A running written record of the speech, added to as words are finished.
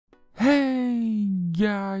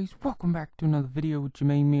Guys, welcome back to another video with your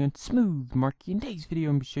main man, Smooth Marky. In today's video,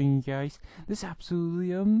 I'm going to be showing you guys this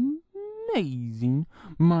absolutely amazing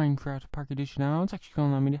Minecraft Park Edition now. It's actually going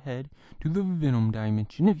to allow me to head to the Venom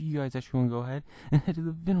Dimension. If you guys actually want to go ahead and head to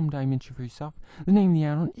the Venom Dimension for yourself, the name of the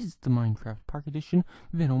add-on is the Minecraft Park Edition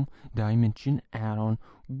Venom Dimension add-on.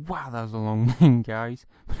 Wow, that was a long name, guys.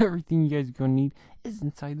 But everything you guys are going to need is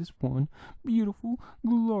inside this one beautiful,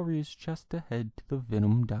 glorious chest to head to the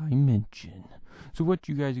Venom Dimension. So what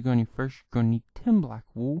you guys are going to need first, you're going to need 10 black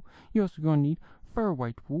wool. You're also going to need fur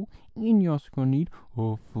white wool. And you're also going to need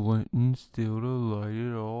a flint and steel to light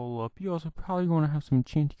it all up. You're also probably going to have some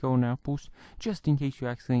enchanted golden apples, just in case you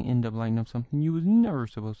accidentally end up lighting up something you was never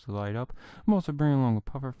supposed to light up. I'm also bringing along a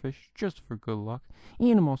pufferfish, just for good luck.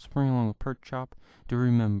 And I'm also bringing along a perch chop to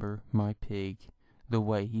remember my pig the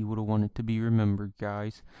way he would have wanted to be remembered,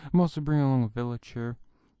 guys. I'm also bringing along a villager,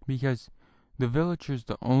 because the villager is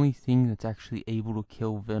the only thing that's actually able to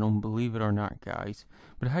kill Venom, believe it or not, guys.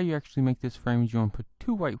 But how you actually make this frame is you want to put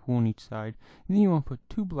 2 white wool on each side, and then you want to put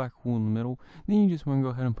 2 black wool in the middle, then you just want to go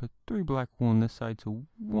ahead and put 3 black wool on this side, so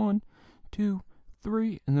 1, 2,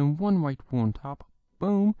 3, and then 1 white wool on top,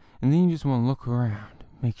 boom, and then you just want to look around,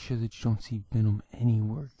 make sure that you don't see Venom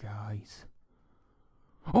anywhere, guys.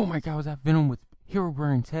 Oh my god, was that Venom with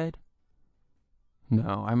Herobrine's head?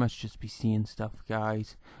 No, I must just be seeing stuff,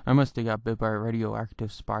 guys. I must have got bit by a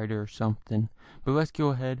radioactive spider or something. But let's go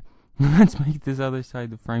ahead and let's make this other side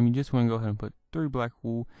of the frame. You just want to go ahead and put 3 black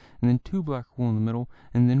wool, and then 2 black wool in the middle,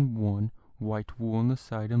 and then 1 white wool on the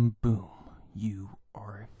side, and boom, you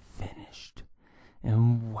are finished.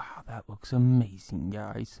 And wow, that looks amazing,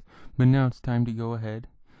 guys. But now it's time to go ahead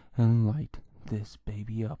and light this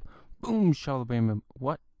baby up. Boom, shalabama.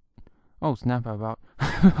 What? Oh, snap, I about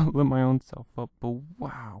lit my own self up, but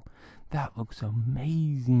wow, that looks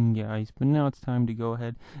amazing, guys. But now it's time to go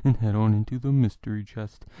ahead and head on into the mystery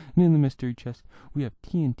chest. And in the mystery chest, we have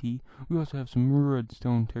TNT. We also have some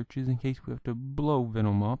redstone torches in case we have to blow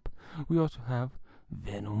Venom up. We also have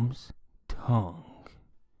Venom's tongue.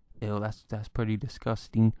 Ew, that's pretty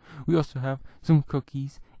disgusting. We also have some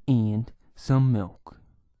cookies and some milk.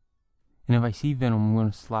 And if I see Venom, I'm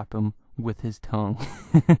going to slap him with his tongue.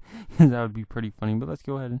 That would be pretty funny. But let's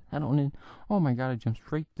go ahead and head on in. Oh my god, I jumped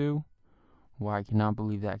straight through. Wow, I cannot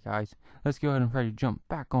believe that, guys. Let's go ahead and try to jump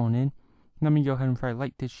back on in. Let me go ahead and try to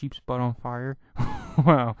light this sheep's butt on fire.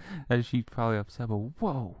 Wow, that sheep's probably upset, but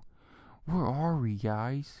whoa, where are we,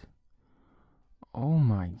 guys? Oh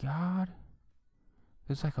my god,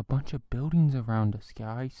 there's like a bunch of buildings around us,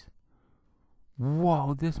 guys.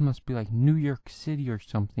 Whoa, this must be like New York City or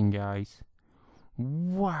something, guys.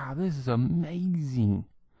 Wow, this is amazing.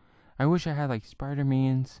 I wish I had like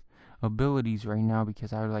Spider-Man's abilities right now,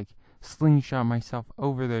 because I would like slingshot myself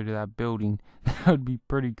over there to that building. That would be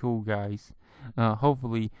pretty cool, guys.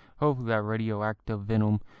 Hopefully that radioactive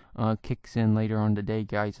Venom kicks in later on today,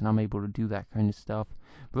 guys, and I'm able to do that kind of stuff.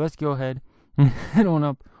 But let's go ahead and head on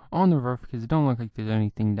up on the roof, because it don't look like there's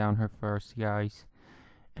anything down here for us, guys.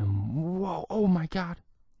 And whoa, oh my god,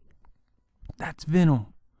 that's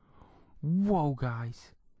Venom. Whoa,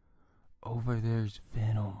 guys, over there's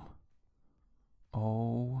Venom.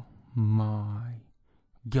 Oh my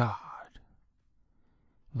god,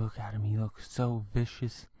 look at him, he looks so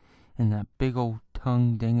vicious, and that big old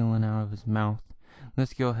tongue dangling out of his mouth.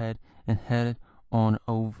 Let's go ahead and head on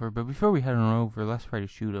over, but before we head on over, let's try to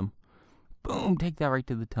shoot him. Boom, take that right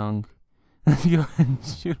to the tongue. Let's go ahead and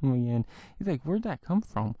shoot him again. He's like, where'd that come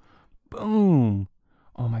from? Boom.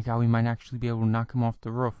 Oh my god, we might actually be able to knock him off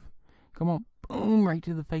the roof. Come on, boom, right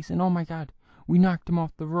to the face, and oh my god, we knocked him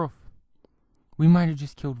off the roof. We might have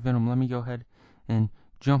just killed Venom. Let me go ahead and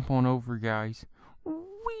jump on over, guys.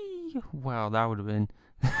 Whee! Wow, that would have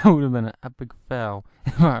been an epic fail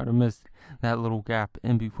if I would have missed that little gap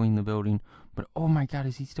in between the building. But oh my god,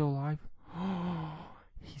 is he still alive?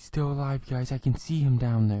 He's still alive, guys. I can see him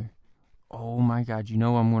down there. Oh my god, you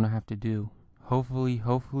know what I'm gonna have to do? Hopefully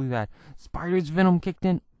that spider's venom kicked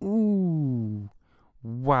in. Ooh.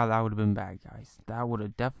 Wow, that would have been bad, guys. That would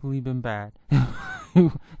have definitely been bad.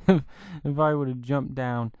 if I would have jumped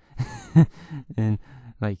down and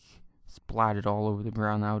like splatted all over the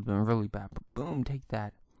ground, that would have been really bad. But boom, take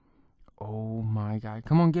that. Oh my god.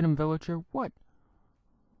 Come on, get him, villager. What?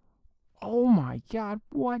 Oh my god,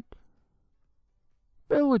 what?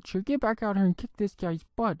 Villager, get back out here and kick this guy's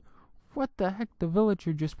butt. What the heck? The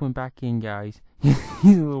villager just went back in, guys. He's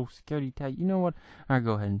a little scaredy cat. You know what? I'll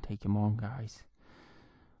go ahead and take him on, guys.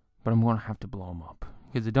 But I'm gonna have to blow him up,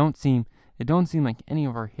 because it don't seem like any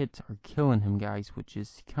of our hits are killing him, guys, which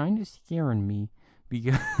is kind of scaring me,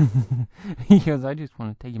 because because I just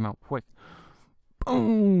want to take him out quick.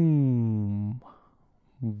 Boom!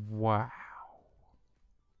 Wow.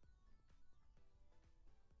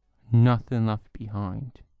 Nothing left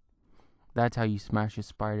behind. That's how you smash a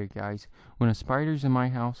spider, guys. When a spider's in my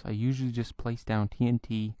house, I usually just place down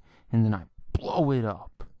TNT and then I blow it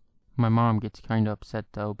up. My mom gets kind of upset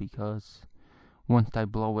though, because once I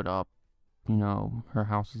blow it up, you know, her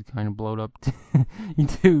house is kind of blowed up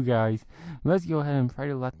too, guys. Let's go ahead and try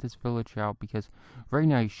to let this villager out, because right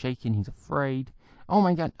now he's shaking, he's afraid. Oh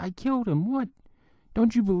my god, I killed him, what?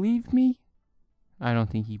 Don't you believe me? I don't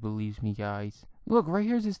think he believes me, guys. Look, right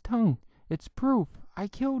here's his tongue. It's proof. I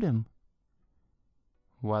killed him.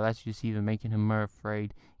 Wow, that's just even making him more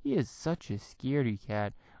afraid. He is such a scaredy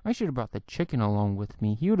cat. I should have brought the chicken along with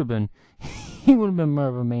me. He would have been more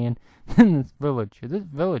of a man than this villager. This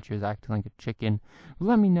villager is acting like a chicken.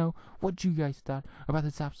 Let me know what you guys thought about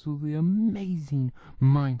this absolutely amazing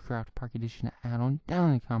Minecraft Park Edition add-on down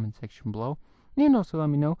in the comment section below. And also let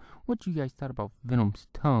me know what you guys thought about Venom's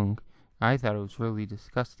tongue. I thought it was really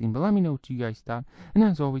disgusting, but let me know what you guys thought. And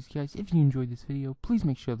as always, guys, if you enjoyed this video, please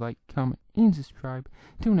make sure to like, comment, and subscribe.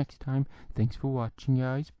 Till next time, thanks for watching,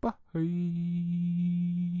 guys. Bye.